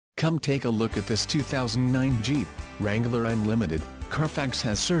Come take a look at this 2009 Jeep Wrangler Unlimited. Carfax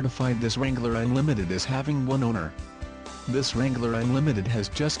has certified this Wrangler Unlimited as having one owner. This Wrangler Unlimited has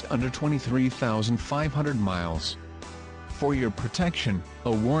just under 23,500 miles. For your protection,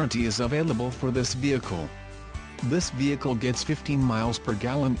 a warranty is available for this vehicle. This vehicle gets 15 miles per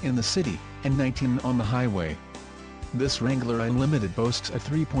gallon in the city, and 19 on the highway. This Wrangler Unlimited boasts a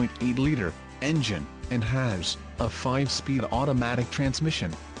 3.8-liter engine, and has a 5-speed automatic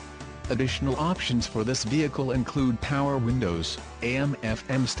transmission. Additional options for this vehicle include power windows,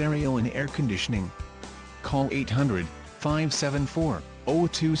 AM/FM stereo and air conditioning. Call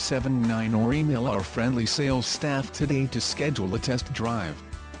 800-574-0279 or email our friendly sales staff today to schedule a test drive.